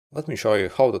Let me show you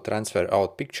how to transfer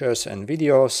out pictures and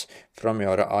videos from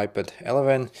your iPad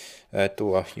 11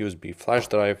 to a USB flash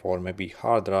drive or maybe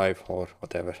hard drive or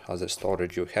whatever other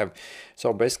storage you have.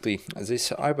 So basically this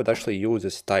iPad actually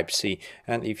uses Type-C,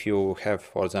 and if you have,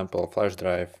 for example, a flash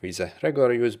drive with a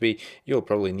regular USB, you'll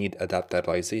probably need adapter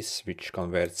like this which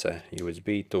converts a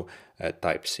USB to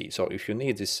Type-C. So if you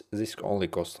need this only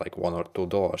costs like $1 or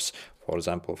 $2, for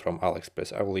example, from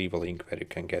AliExpress. I will leave a link where you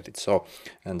can get it. So,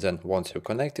 and then once you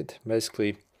connect it,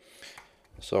 basically,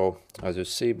 so as you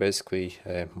see, basically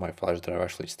my flash drive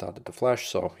actually started to flash,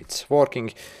 so it's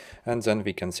working. And then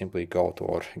we can simply go to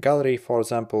our gallery, for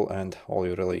example, and all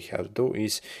you really have to do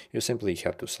is you simply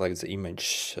have to select the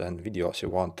image and videos you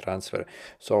want to transfer.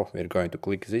 So we're going to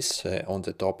click this on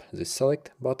the top, this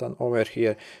select button over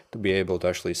here to be able to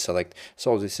actually select.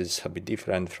 So this is a bit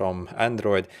different from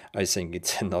Android. I think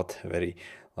it's not very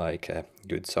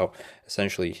good. So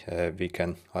essentially we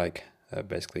can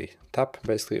basically tap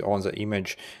on the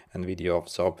image and video.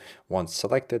 So once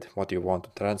selected what you want to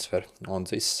transfer on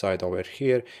this side over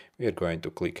here, we are going to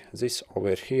click this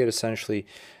over here essentially,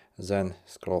 then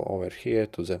scroll over here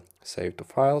to the save to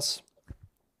files.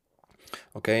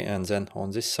 Okay, and then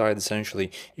on this side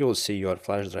essentially you will see your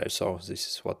flash drive. So this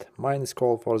is what mine is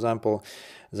called, for example.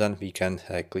 Then we can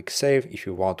click save if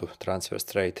you want to transfer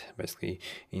straight basically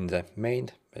in the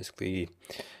main basically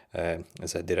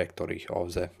the directory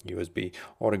of the USB,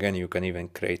 or again you can even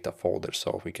create a folder.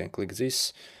 So we can click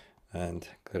this and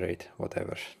create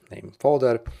whatever name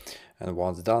folder, and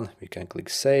once done we can click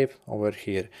save over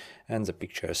here and the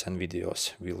pictures and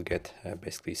videos will get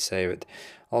basically saved.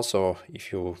 Also,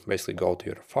 if you basically go to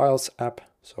your files app,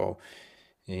 so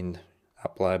in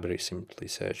app library simply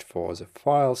search for the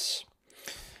files,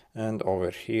 and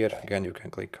over here again you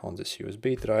can click on this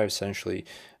USB drive essentially,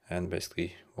 and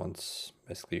basically once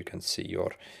you can see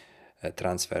your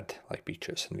transferred like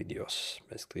pictures and videos.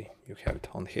 Basically you have it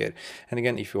on here. And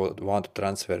again, if you want to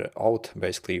transfer out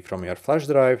basically from your flash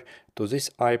drive to this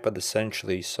iPad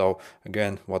essentially, so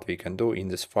again what we can do in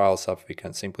this files app, we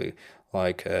can simply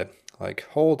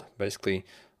hold basically,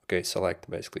 okay, select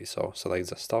basically, so select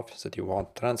the stuff that you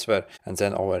want to transfer, and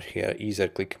then over here either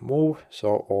click move,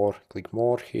 so or click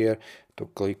more here to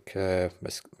click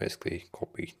basically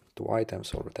copy to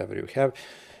items or whatever you have.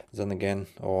 Then again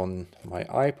on my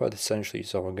iPad essentially,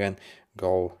 so again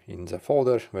go in the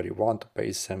folder where you want to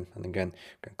paste them, and again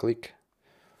you can click,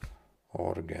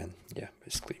 or again, yeah,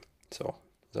 basically. So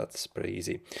that's pretty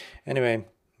easy. Anyway,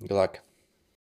 good luck.